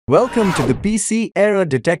Welcome to the PC Era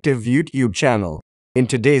Detective YouTube channel. In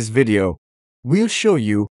today's video, we'll show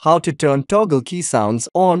you how to turn toggle key sounds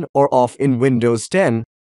on or off in Windows 10,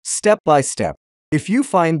 step by step. If you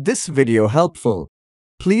find this video helpful,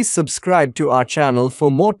 please subscribe to our channel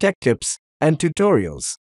for more tech tips and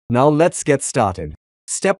tutorials. Now let's get started.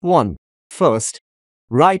 Step 1. First,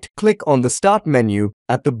 right-click on the Start menu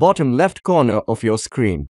at the bottom left corner of your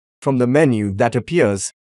screen. From the menu that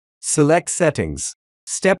appears, select Settings.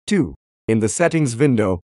 Step 2. In the Settings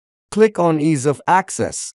window, click on Ease of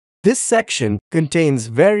Access. This section contains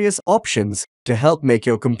various options to help make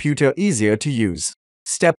your computer easier to use.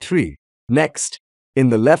 Step 3. Next, in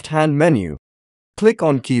the left-hand menu, click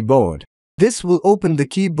on Keyboard. This will open the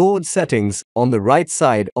keyboard settings on the right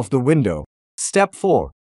side of the window. Step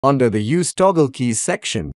 4. Under the Use Toggle Keys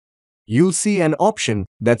section, you'll see an option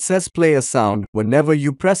that says Play a sound whenever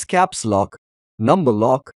you press Caps Lock, Number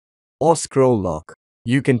Lock, or Scroll Lock.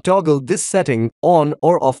 You can toggle this setting on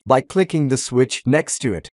or off by clicking the switch next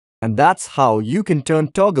to it. And that's how you can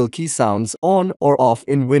turn toggle key sounds on or off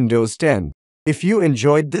in Windows 10. If you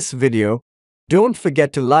enjoyed this video, don't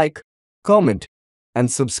forget to like, comment,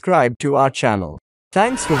 and subscribe to our channel.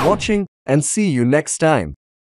 Thanks for watching and see you next time.